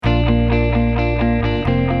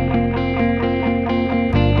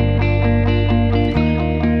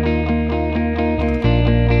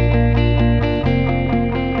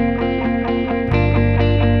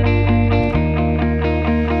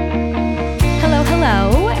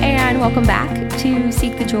welcome back to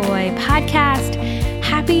Seek the Joy podcast.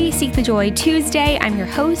 Happy Seek the Joy Tuesday. I'm your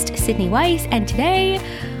host, Sydney Weiss, and today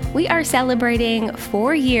we are celebrating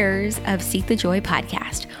 4 years of Seek the Joy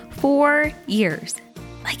podcast. 4 years.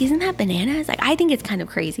 Isn't that bananas? I think it's kind of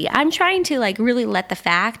crazy. I'm trying to really let the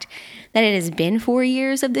fact that it has been 4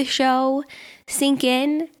 years of the show sink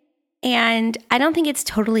in, and I don't think it's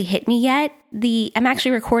totally hit me yet. I'm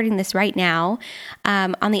actually recording this right now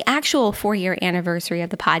on the actual 4-year anniversary of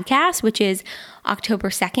the podcast, which is October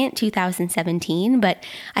 2nd, 2017. But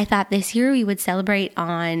I thought this year we would celebrate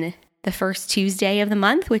on the first Tuesday of the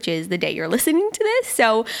month, which is the day you're listening to this.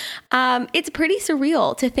 So it's pretty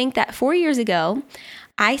surreal to think that 4 years ago,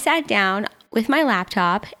 I sat down with my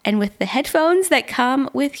laptop and with the headphones that come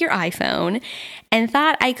with your iPhone and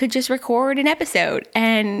thought I could just record an episode.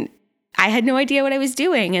 And I had no idea what I was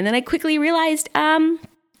doing. And then I quickly realized,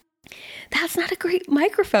 that's not a great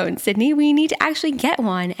microphone, Sydney. We need to actually get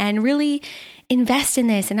one and really invest in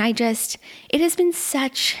this. And it has been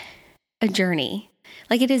such a journey.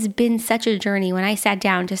 It has been such a journey. When I sat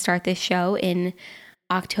down to start this show in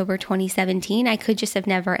October 2017, I could just have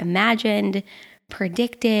never imagined,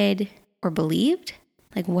 predicted, or believed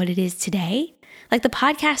what it is today. The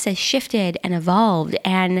podcast has shifted and evolved.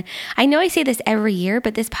 And I know I say this every year,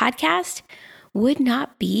 but this podcast would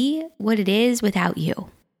not be what it is without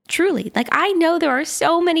you. Truly. I know there are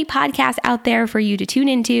so many podcasts out there for you to tune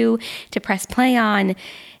into, to press play on,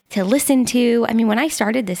 to listen to. When I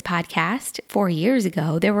started this podcast 4 years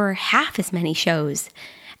ago, there were half as many shows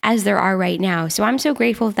as there are right now. So I'm so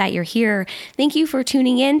grateful that you're here. Thank you for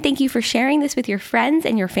tuning in. Thank you for sharing this with your friends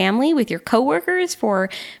and your family, with your coworkers, for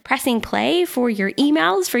pressing play, for your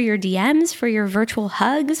emails, for your DMs, for your virtual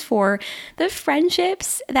hugs, for the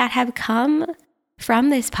friendships that have come from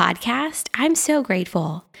this podcast. I'm so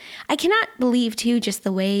grateful. I cannot believe too just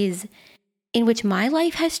the ways in which my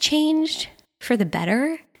life has changed for the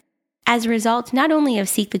better as a result, not only of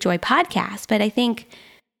Seek the Joy podcast, but I think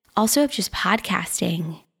also of just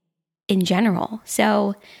podcasting in general.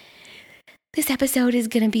 So this episode is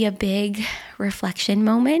going to be a big reflection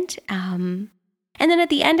moment. And then at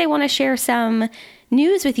the end, I want to share some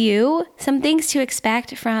news with you, some things to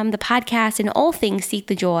expect from the podcast and all things Seek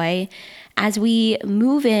the Joy as we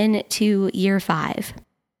move into year 5.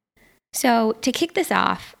 So to kick this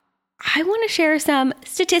off, I want to share some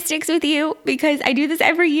statistics with you because I do this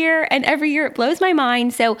every year and every year it blows my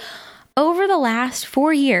mind. So over the last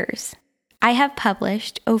 4 years, I have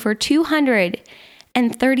published over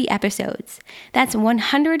 230 episodes. That's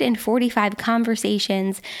 145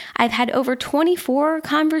 conversations. I've had over 24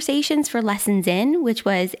 conversations for Lessons In, which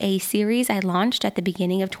was a series I launched at the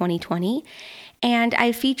beginning of 2020. And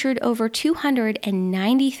I featured over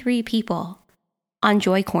 293 people on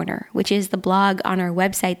Joy Corner, which is the blog on our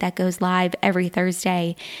website that goes live every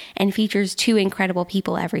Thursday and features 2 incredible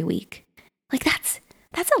people every week. That's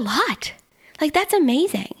a lot. That's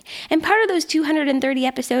amazing. And part of those 230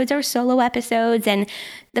 episodes are solo episodes and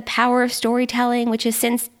the power of storytelling, which has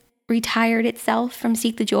since retired itself from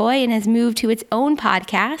Seek the Joy and has moved to its own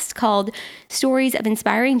podcast called Stories of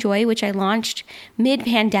Inspiring Joy, which I launched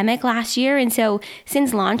mid-pandemic last year. And so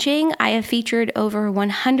since launching, I have featured over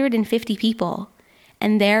 150 people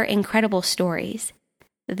and their incredible stories.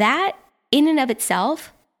 That in and of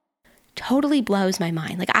itself totally blows my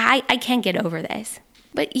mind. I can't get over this.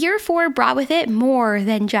 But year 4 brought with it more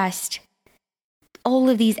than just all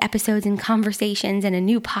of these episodes and conversations and a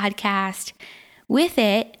new podcast. With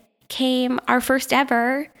it came our first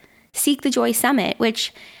ever Seek the Joy Summit,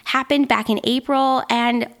 which happened back in April.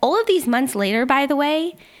 And all of these months later, by the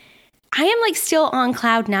way, I am still on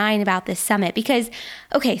cloud 9 about this summit because,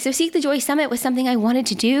 so Seek the Joy Summit was something I wanted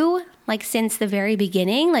to do since the very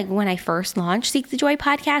beginning, when I first launched Seek the Joy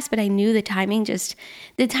podcast, but I knew the timing just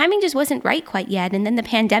wasn't right quite yet. And then the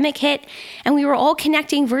pandemic hit and we were all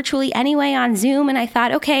connecting virtually anyway on Zoom. And I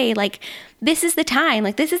thought, this is the time,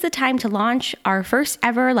 this is the time to launch our first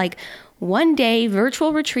ever, 1-day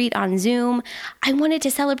virtual retreat on Zoom. I wanted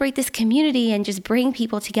to celebrate this community and just bring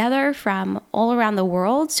people together from all around the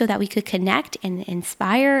world so that we could connect and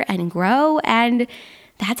inspire and grow. And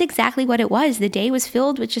that's exactly what it was. The day was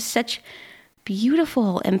filled with just such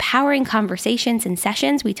beautiful, empowering conversations and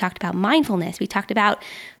sessions. We talked about mindfulness. We talked about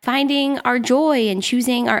finding our joy and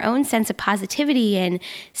choosing our own sense of positivity and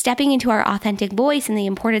stepping into our authentic voice and the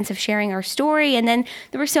importance of sharing our story. And then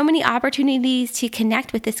there were so many opportunities to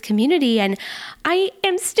connect with this community. And I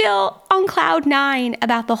am still on cloud 9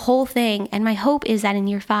 about the whole thing. And my hope is that in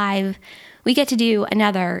year 5, we get to do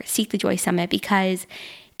another Seek the Joy Summit because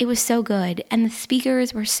it was so good and the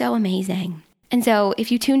speakers were so amazing. And so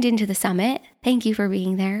if you tuned into the summit, Thank you for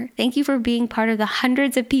being there. Thank you for being part of the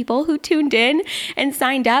hundreds of people who tuned in and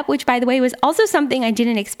signed up, which, by the way, was also something I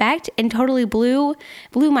didn't expect and totally blew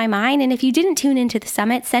my mind. And if you didn't tune into the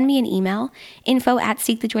summit, send me an email,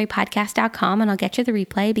 info@seekthejoypodcast.com, and I'll get you the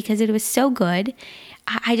replay because it was so good.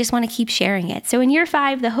 I just want to keep sharing it. So in year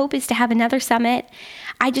 5, the hope is to have another summit.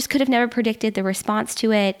 I just could have never predicted the response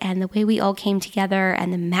to it and the way we all came together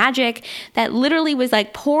and the magic that literally was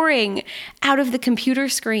like pouring out of the computer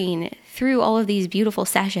screen through all of these beautiful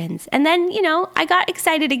sessions. And then, I got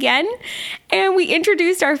excited again and we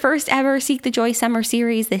introduced our first ever Seek the Joy Summer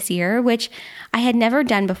Series this year, which I had never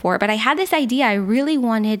done before, but I had this idea. I really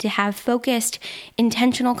wanted to have focused,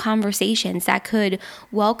 intentional conversations that could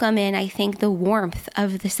welcome in, I think, the warmth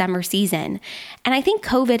of the summer season. And I think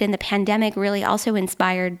COVID and the pandemic really also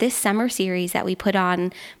inspired this summer series that we put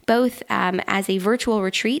on, both as a virtual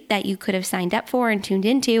retreat that you could have signed up for and tuned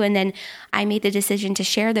into. And then I made the decision to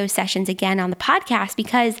share those sessions again on the podcast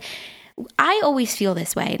because I always feel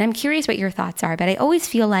this way. And I'm curious what your thoughts are, but I always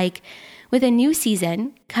feel like with a new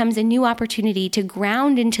season comes a new opportunity to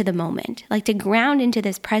ground into the moment, like to ground into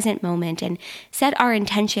this present moment and set our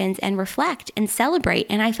intentions and reflect and celebrate.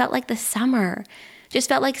 And I felt like the summer just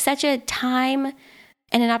felt like such a time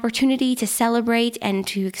and an opportunity to celebrate and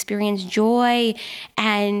to experience joy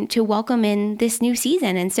and to welcome in this new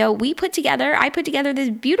season. And so I put together this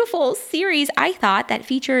beautiful series, I thought, that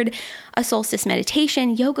featured a solstice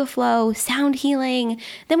meditation, yoga flow, sound healing.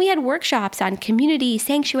 Then we had workshops on community,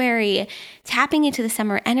 sanctuary, tapping into the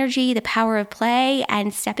summer energy, the power of play,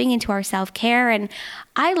 and stepping into our self-care. And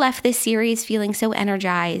I left this series feeling so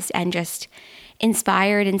energized and just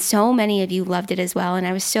inspired, and so many of you loved it as well, and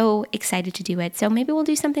I was so excited to do it. So maybe we'll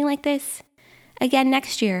do something like this again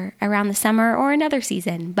next year around the summer or another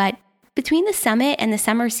season. But between the summit and the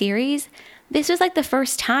summer series, this was like the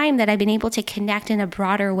first time that I've been able to connect in a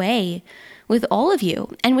broader way with all of you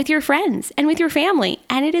and with your friends and with your family,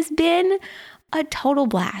 and it has been a total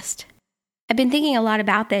blast. I've been thinking a lot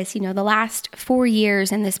about this, the last 4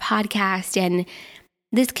 years in this podcast and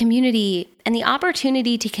this community and the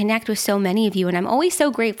opportunity to connect with so many of you. And I'm always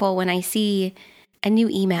so grateful when I see a new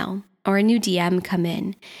email or a new DM come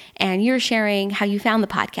in and you're sharing how you found the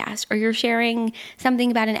podcast or you're sharing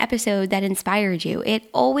something about an episode that inspired you. It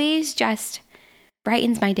always just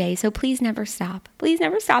brightens my day. So please never stop. Please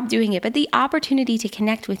never stop doing it. But the opportunity to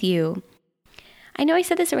connect with you, I know I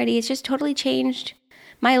said this already, it's just totally changed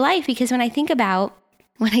my life because when I think about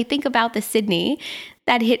the Sydney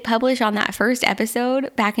that hit publish on that first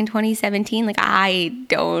episode back in 2017, like I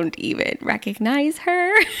don't even recognize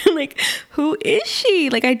her. Like, who is she?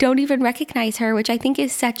 Like, I don't even recognize her, which I think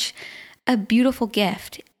is such a beautiful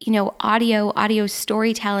gift. Audio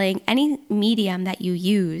storytelling, any medium that you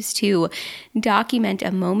use to document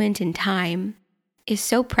a moment in time is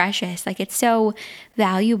so precious. Like, it's so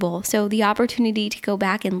valuable. So the opportunity to go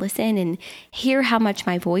back and listen and hear how much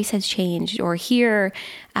my voice has changed or hear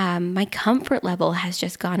my comfort level has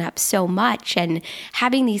just gone up so much, and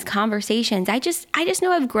having these conversations, I just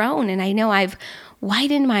know I've grown, and I know I've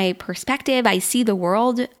widened my perspective. I see the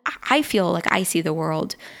world. I feel like I see the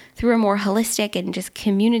world through a more holistic and just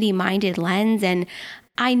community-minded lens. And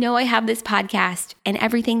I know I have this podcast and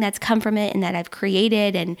everything that's come from it and that I've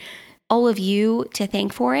created and all of you to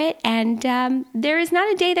thank for it. And there is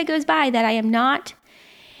not a day that goes by that I am not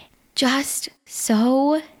just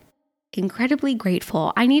so incredibly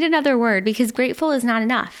grateful. I need another word because grateful is not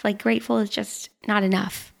enough. Like, grateful is just not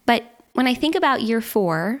enough. But when I think about year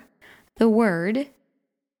 4, the word,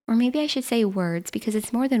 or maybe I should say words because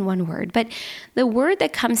it's more than one word, but the word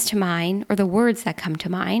that comes to mind, or the words that come to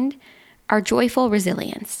mind, are joyful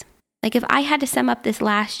resilience. Like, if I had to sum up this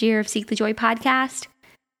last year of Seek the Joy podcast,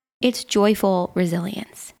 it's joyful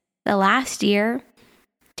resilience. The last year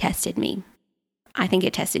tested me. I think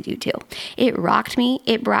it tested you too. It rocked me.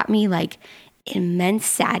 It brought me like immense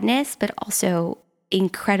sadness, but also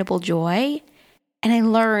incredible joy. And I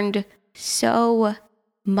learned so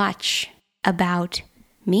much about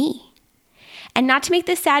me. And not to make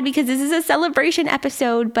this sad because this is a celebration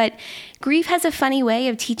episode, but grief has a funny way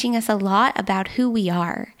of teaching us a lot about who we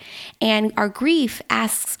are. And our grief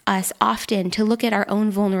asks us often to look at our own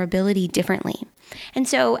vulnerability differently. And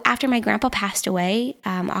so after my grandpa passed away,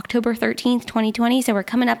 October 13th, 2020, so we're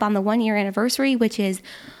coming up on the 1-year anniversary, which is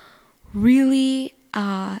really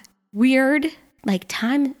weird. Like,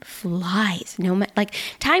 time flies.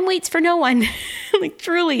 Time waits for no one. Like,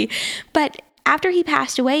 truly. But after he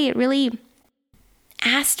passed away, it really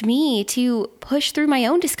asked me to push through my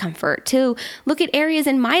own discomfort, to look at areas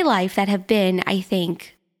in my life that have been, I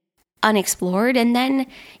think, unexplored. And then,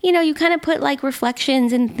 you kind of put like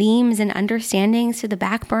reflections and themes and understandings to the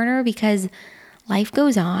back burner because life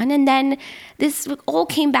goes on. And then this all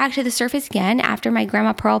came back to the surface again after my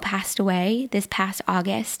grandma Pearl passed away this past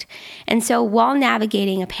August. And so while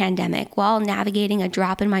navigating a pandemic, while navigating a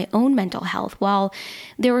drop in my own mental health, while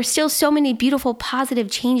there were still so many beautiful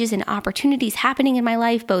positive changes and opportunities happening in my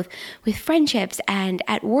life, both with friendships and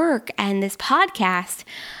at work and this podcast,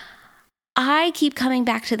 I keep coming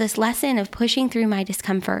back to this lesson of pushing through my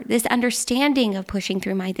discomfort, this understanding of pushing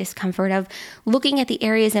through my discomfort, of looking at the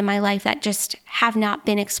areas in my life that just have not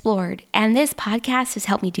been explored. And this podcast has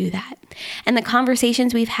helped me do that. And the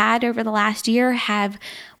conversations we've had over the last year have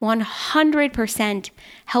 100%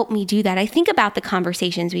 helped me do that. I think about the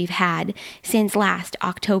conversations we've had since last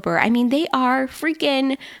October. I mean, they are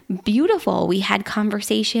freaking beautiful. We had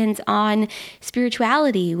conversations on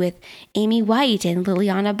spirituality with Amy White and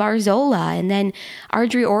Liliana Barzola, and then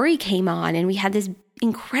Audrey Ori came on, and we had this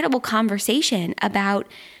incredible conversation about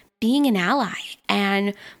being an ally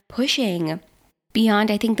and pushing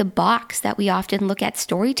beyond, I think, the box that we often look at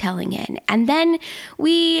storytelling in. And then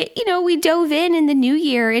we dove in the new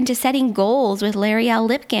year into setting goals with Larry L.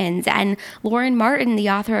 Lipkins, and Lauren Martin, the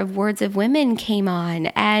author of Words of Women, came on.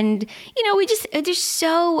 And, there's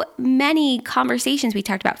so many conversations. We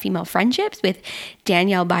talked about female friendships with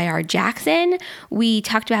Danielle Bayard Jackson. We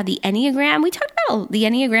talked about the Enneagram. We talked about the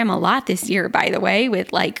Enneagram a lot this year, by the way,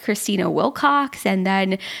 with like Christina Wilcox. And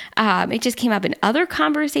then it just came up in other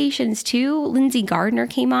conversations too. Lindsay Gardner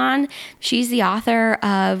came on. She's the author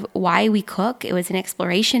of Why We Cook. It was an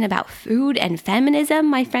exploration about food and feminism.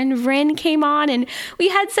 My friend Vryn came on, and we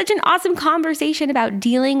had such an awesome conversation about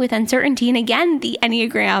dealing with uncertainty. And again, the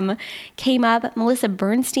Enneagram came up. Melissa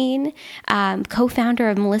Bernstein, co-founder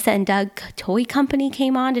of Melissa and Doug Toy Company,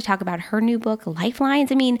 came on to talk about her new book,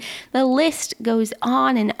 Lifelines. I mean, the list goes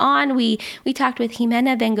on and on. We talked with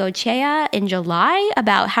Jimena Bengochea in July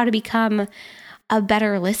about how to become a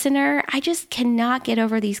better listener. I just cannot get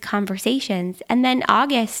over these conversations. And then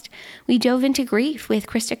August, we dove into grief with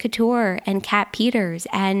Krista Couture and Kat Peters.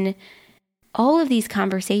 And all of these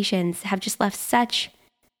conversations have just left such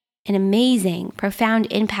an amazing, profound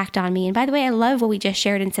impact on me. And by the way, I love what we just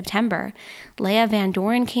shared in September. Leah Van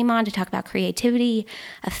Doren came on to talk about creativity.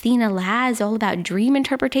 Athena Laz, all about dream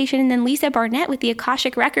interpretation. And then Lisa Barnett with the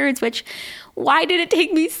Akashic Records, which, why did it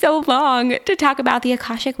take me so long to talk about the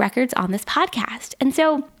Akashic Records on this podcast? And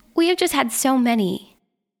so we have just had so many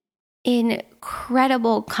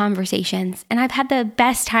incredible conversations, and I've had the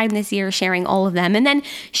best time this year sharing all of them, and then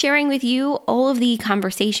sharing with you all of the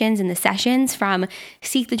conversations and the sessions from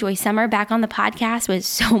Seek the Joy Summer back on the podcast was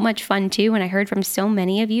so much fun too, and I heard from so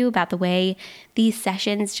many of you about the way these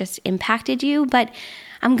sessions just impacted you. But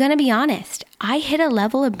I'm gonna be honest, I hit a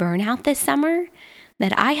level of burnout this summer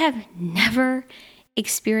that I have never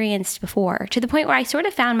experienced before, to the point where I sort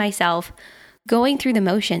of found myself going through the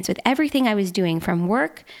motions with everything I was doing, from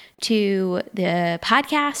work to the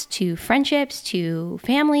podcast, to friendships, to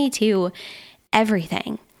family, to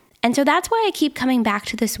everything. And so that's why I keep coming back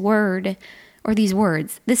to this word, or these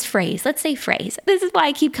words, this phrase. Let's say phrase. This is why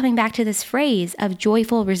I keep coming back to this phrase of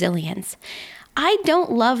joyful resilience. I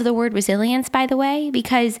don't love the word resilience, by the way,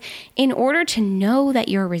 because in order to know that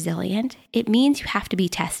you're resilient, it means you have to be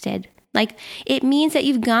tested. Like, it means that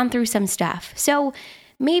you've gone through some stuff. So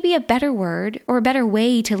maybe a better word, or a better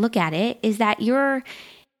way to look at it, is that you're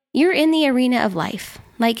in the arena of life.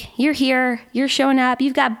 Like, you're here, you're showing up,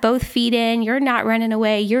 you've got both feet in, you're not running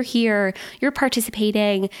away, you're here, you're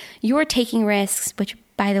participating, you're taking risks, which,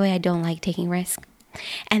 by the way, I don't like taking risks.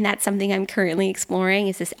 And that's something I'm currently exploring,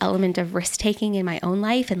 is this element of risk-taking in my own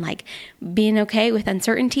life, and like being okay with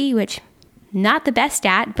uncertainty, which not the best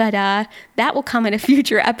at, but that will come in a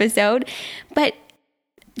future episode. But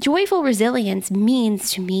joyful resilience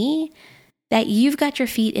means to me that you've got your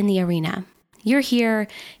feet in the arena. You're here,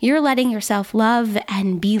 you're letting yourself love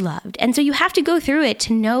and be loved. And so you have to go through it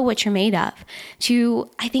to know what you're made of, to,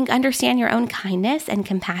 I think, understand your own kindness and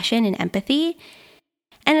compassion and empathy.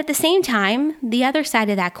 And at the same time, the other side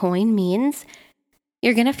of that coin means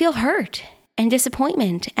you're going to feel hurt and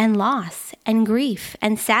disappointment and loss and grief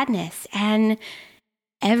and sadness and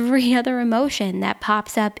every other emotion that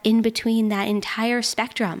pops up in between that entire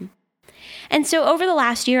spectrum. And so over the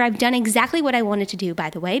last year, I've done exactly what I wanted to do,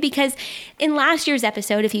 by the way, because in last year's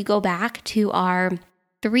episode, if you go back to our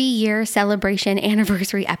 3-year celebration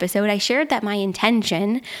anniversary episode, I shared that my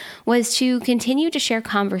intention was to continue to share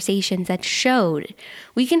conversations that showed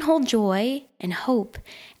we can hold joy and hope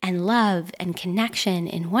and love and connection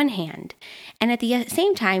in one hand, and at the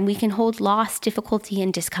same time, we can hold loss, difficulty,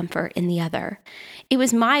 and discomfort in the other. It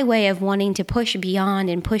was my way of wanting to push beyond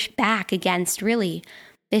and push back against really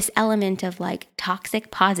this element of like toxic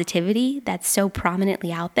positivity that's so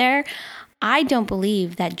prominently out there. I don't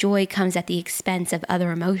believe that joy comes at the expense of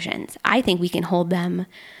other emotions. I think we can hold them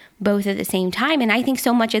both at the same time. And I think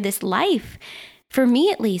so much of this life, for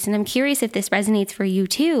me at least, and I'm curious if this resonates for you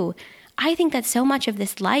too, I think that so much of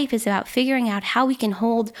this life is about figuring out how we can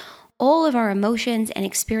hold all of our emotions and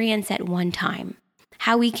experience at one time.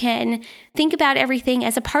 How we can think about everything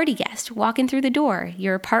as a party guest walking through the door.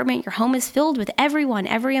 Your apartment, your home is filled with everyone,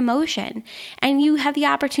 every emotion, and you have the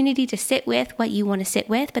opportunity to sit with what you want to sit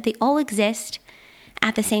with, but they all exist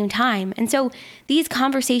at the same time. And so these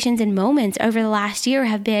conversations and moments over the last year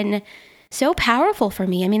have been so powerful for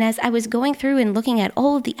me. I mean, as I was going through and looking at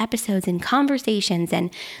all of the episodes and conversations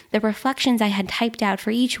and the reflections I had typed out for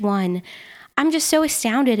each one, I'm just so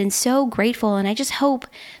astounded and so grateful, and I just hope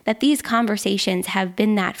that these conversations have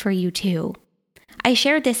been that for you too. I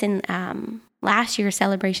shared this in last year's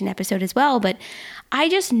celebration episode as well, but I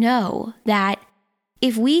just know that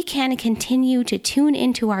if we can continue to tune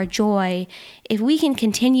into our joy, if we can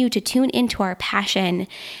continue to tune into our passion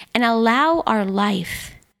and allow our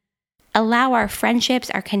life, allow our friendships,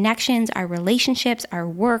 our connections, our relationships, our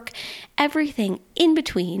work, everything in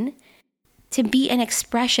between to be an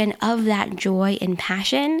expression of that joy and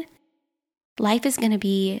passion, life is going to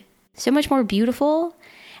be so much more beautiful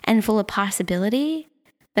and full of possibility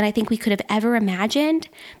than I think we could have ever imagined.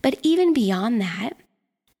 But even beyond that,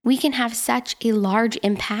 we can have such a large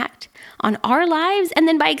impact on our lives and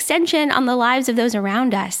then by extension on the lives of those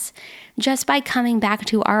around us, just by coming back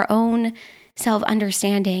to our own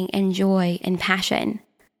self-understanding and joy and passion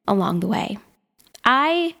along the way.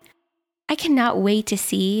 I cannot wait to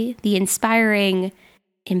see the inspiring,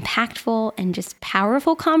 impactful, and just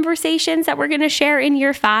powerful conversations that we're going to share in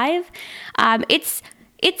year 5. It's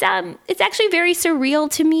actually very surreal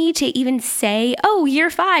to me to even say, oh, year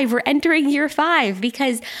 5, we're entering year 5,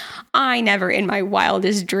 because I never in my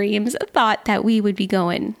wildest dreams thought that we would be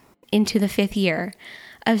going into the 5th year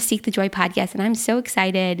of Seek the Joy podcast. And I'm so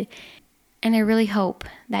excited, and I really hope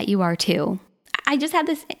that you are too. I just had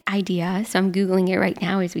this idea, so I'm Googling it right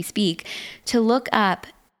now as we speak, to look up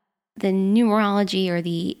the numerology or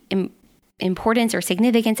the importance or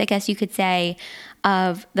significance, I guess you could say,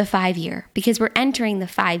 of the 5-year, because we're entering the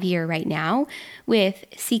 5-year right now with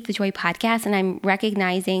Seek the Joy podcast, and I'm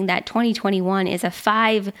recognizing that 2021 is a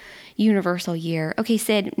 5 universal year. Okay,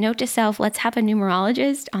 Sid, note to self, let's have a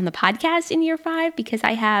numerologist on the podcast in year 5, because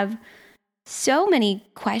I have so many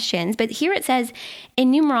questions. But here it says,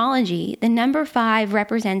 in numerology, the number 5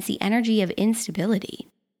 represents the energy of instability.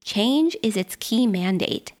 Change is its key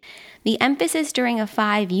mandate. The emphasis during a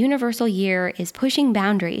 5 universal year is pushing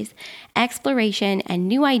boundaries, exploration, and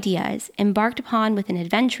new ideas embarked upon with an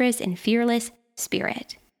adventurous and fearless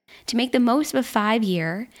spirit. To make the most of a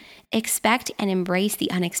 5-year, expect and embrace the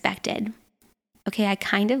unexpected. Okay, I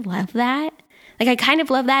kind of love that.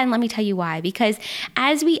 And let me tell you why. Because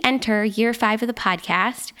as we enter year 5 of the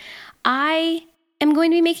podcast, I am going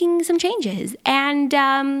to be making some changes. And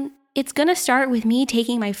it's going to start with me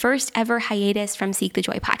taking my first ever hiatus from Seek the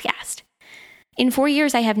Joy podcast. In 4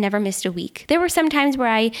 years, I have never missed a week. There were some times where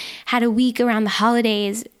I had a week around the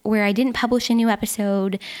holidays where I didn't publish a new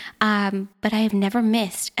episode, but I have never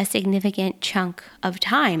missed a significant chunk of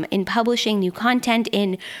time in publishing new content,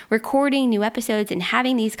 in recording new episodes, and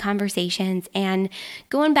having these conversations. And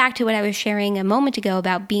going back to what I was sharing a moment ago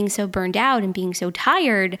about being so burned out and being so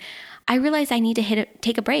tired, I realized I need to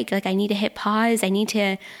take a break. Like, I need to hit pause. I need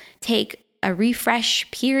to take a refresh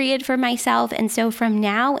period for myself. And so from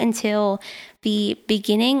now until the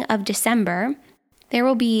beginning of December, there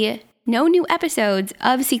will be no new episodes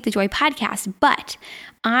of Seek the Joy podcast, but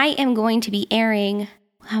I am going to be airing,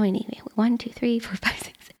 how many? 1, 2, 3, 4, 5,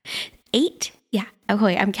 6, 8? Yeah.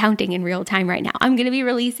 Okay, I'm counting in real time right now. I'm going to be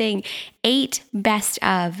releasing 8 best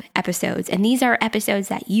of episodes. And these are episodes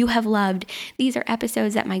that you have loved. These are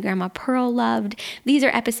episodes that my grandma Pearl loved. These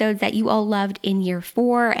are episodes that you all loved in year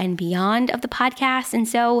 4 and beyond of the podcast. And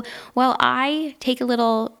so while I take a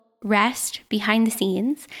little rest behind the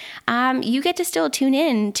scenes, you get to still tune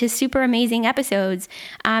in to super amazing episodes.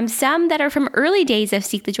 Some that are from early days of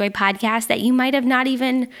Seek the Joy podcast that you might have not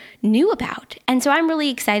even knew about. And so I'm really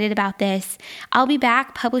excited about this. I'll be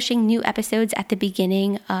back publishing new episodes at the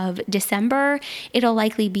beginning of December. It'll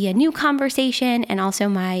likely be a new conversation and also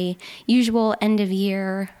my usual end of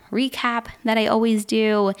year recap that I always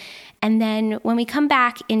do. And then when we come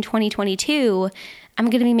back in 2022, I'm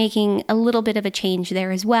going to be making a little bit of a change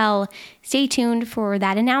there as well. Stay tuned for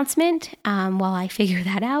that announcement while I figure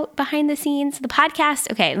that out behind the scenes. The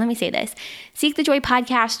podcast, okay, let me say this. Seek the Joy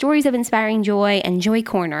podcast, stories of inspiring joy, and Joy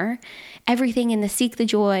Corner, everything in the Seek the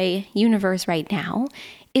Joy universe right now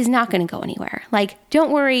is not going to go anywhere. Like,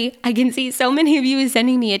 don't worry. I can see so many of you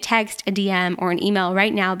sending me a text, a DM, or an email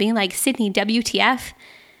right now being like, Sydney, WTF?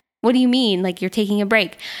 What do you mean? Like, you're taking a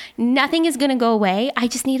break? Nothing is going to go away. I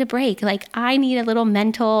just need a break. Like, I need a little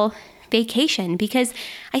mental vacation because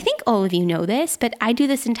I think all of you know this, but I do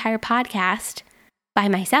this entire podcast by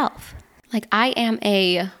myself. Like, I am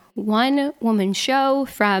a one-woman show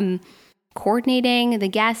from coordinating the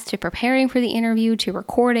guests to preparing for the interview to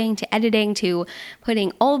recording to editing to putting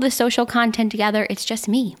all the social content together. It's just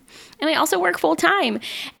me. And I also work full time.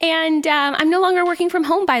 And I'm no longer working from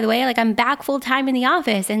home, by the way. Like, I'm back full time in the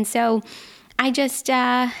office. And so I just,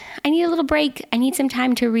 I need a little break. I need some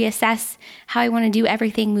time to reassess how I want to do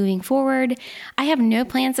everything moving forward. I have no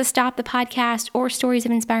plans to stop the podcast or Stories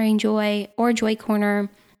of Inspiring Joy or Joy Corner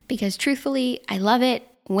because truthfully, I love it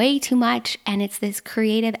way too much, and it's this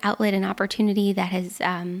creative outlet and opportunity that has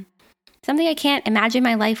something I can't imagine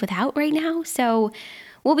my life without right now. So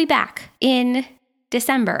we'll be back in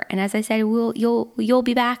December, and as I said, you'll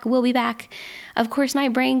be back. We'll be back. Of course, my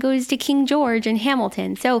brain goes to King George and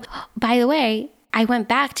Hamilton. So, by the way, I went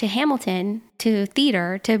back to Hamilton, to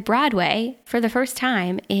theater, to Broadway for the first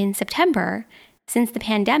time in September since the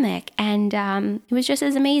pandemic, and it was just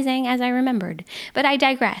as amazing as I remembered. But I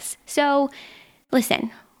digress. So,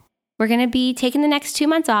 listen, we're going to be taking the next 2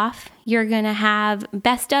 months off. You're going to have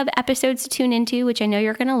best of episodes to tune into, which I know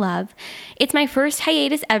you're going to love. It's my first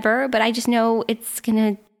hiatus ever, but I just know it's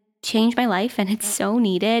going to change my life and it's so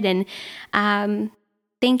needed. And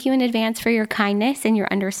thank you in advance for your kindness and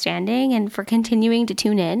your understanding and for continuing to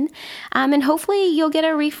tune in. And hopefully you'll get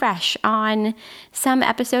a refresh on some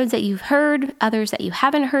episodes that you've heard, others that you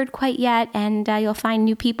haven't heard quite yet, and you'll find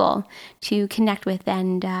new people to connect with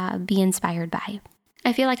and be inspired by.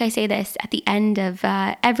 I feel like I say this at the end of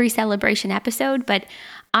every celebration episode, but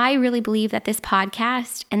I really believe that this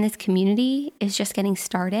podcast and this community is just getting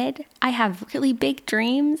started. I have really big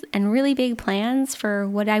dreams and really big plans for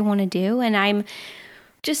what I want to do, and I'm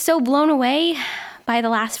just so blown away by the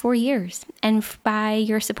last 4 years and by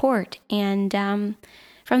your support. And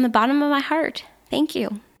from the bottom of my heart, thank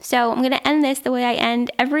you. So I'm going to end this the way I end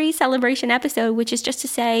every celebration episode, which is just to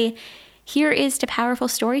say, here is to powerful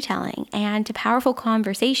storytelling and to powerful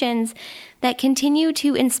conversations that continue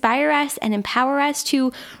to inspire us and empower us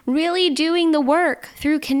to really doing the work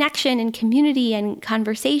through connection and community and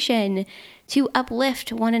conversation to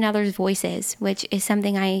uplift one another's voices, which is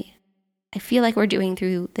something I feel like we're doing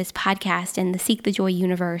through this podcast and the Seek the Joy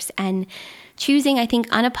universe, and choosing, I think,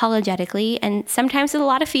 unapologetically, and sometimes with a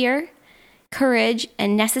lot of fear, courage,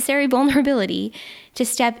 and necessary vulnerability to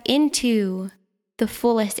step into the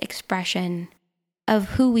fullest expression of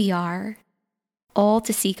who we are, all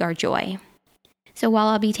to seek our joy. So while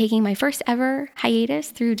I'll be taking my first ever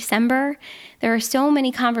hiatus through December, there are so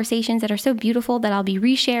many conversations that are so beautiful that I'll be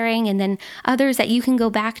resharing, and then others that you can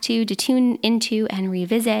go back to tune into and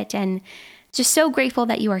revisit. And just so grateful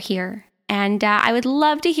that you are here. And I would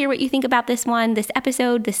love to hear what you think about this one, this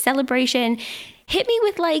episode, this celebration. Hit me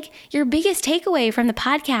with like your biggest takeaway from the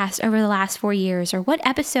podcast over the last 4 years, or what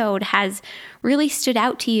episode has really stood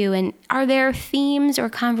out to you. And are there themes or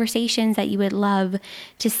conversations that you would love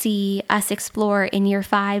to see us explore in year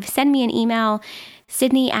 5? Send me an email,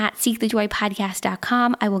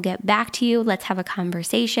 Sydney@seekthejoypodcast.com. I will get back to you. Let's have a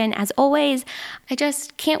conversation. As always, I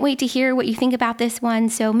just can't wait to hear what you think about this one.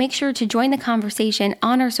 So make sure to join the conversation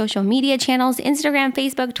on our social media channels, Instagram,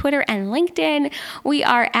 Facebook, Twitter, and LinkedIn. We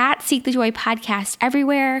are at Seek the Joy Podcast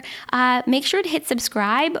everywhere. Make sure to hit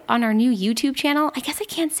subscribe on our new YouTube channel. I guess I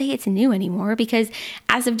can't say it's new anymore because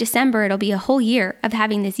as of December, it'll be a whole year of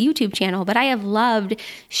having this YouTube channel. But I have loved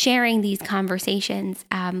sharing these conversations,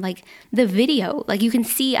 like the video, like you can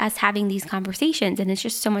see us having these conversations, and it's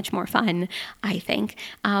just so much more fun, I think.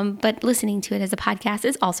 But listening to it as a podcast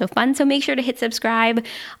is also fun. So make sure to hit subscribe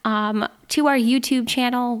to our YouTube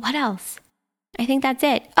channel. What else? I think that's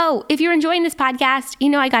it. Oh, if you're enjoying this podcast, you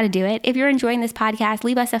know I got to do it. If you're enjoying this podcast,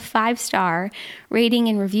 leave us a 5-star rating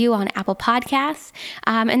and review on Apple Podcasts,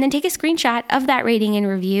 and then take a screenshot of that rating and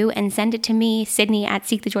review and send it to me, Sydney at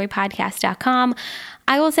seekthejoypodcast.com.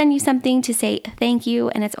 I will send you something to say thank you,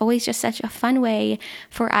 and it's always just such a fun way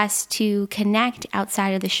for us to connect outside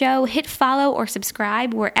of the show. Hit follow or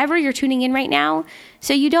subscribe wherever you're tuning in right now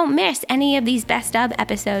so you don't miss any of these best of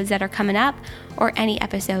episodes that are coming up or any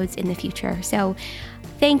episodes in the future. So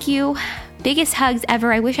thank you. Biggest hugs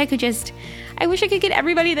ever. I wish I could get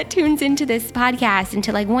everybody that tunes into this podcast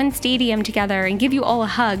into like one stadium together and give you all a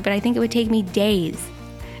hug, but I think it would take me days.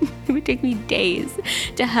 It would take me days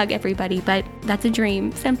to hug everybody, but that's a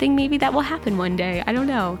dream. Something maybe that will happen one day. I don't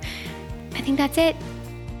know. I think that's it.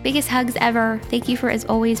 Biggest hugs ever. Thank you as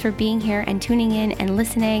always for being here and tuning in and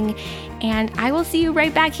listening. And I will see you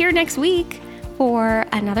right back here next week for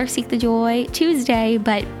another Seek the Joy Tuesday,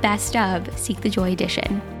 but best of Seek the Joy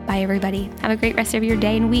edition. Bye, everybody. Have a great rest of your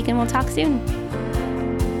day and week, and we'll talk soon.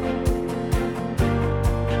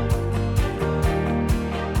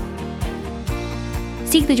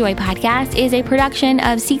 Seek the Joy podcast is a production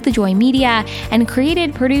of Seek the Joy Media and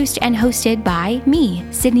created, produced, and hosted by me,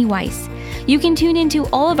 Sydney Weiss. You can tune into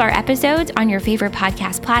all of our episodes on your favorite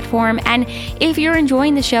podcast platform, and if you're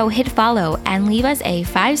enjoying the show, hit follow and leave us a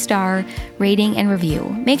 5-star rating and review.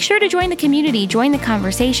 Make sure to join the community, join the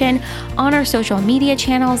conversation on our social media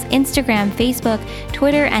channels, Instagram, Facebook,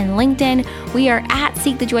 Twitter, and LinkedIn. We are at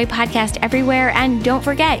Seek the Joy Podcast everywhere, and don't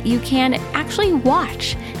forget, you can actually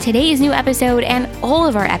watch today's new episode and all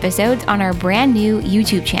of our episodes on our brand new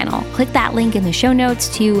YouTube channel. Click that link in the show notes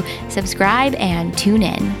to subscribe and tune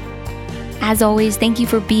in. As always, thank you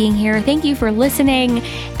for being here. Thank you for listening.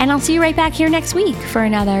 And I'll see you right back here next week for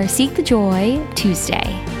another Seek the Joy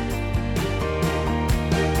Tuesday.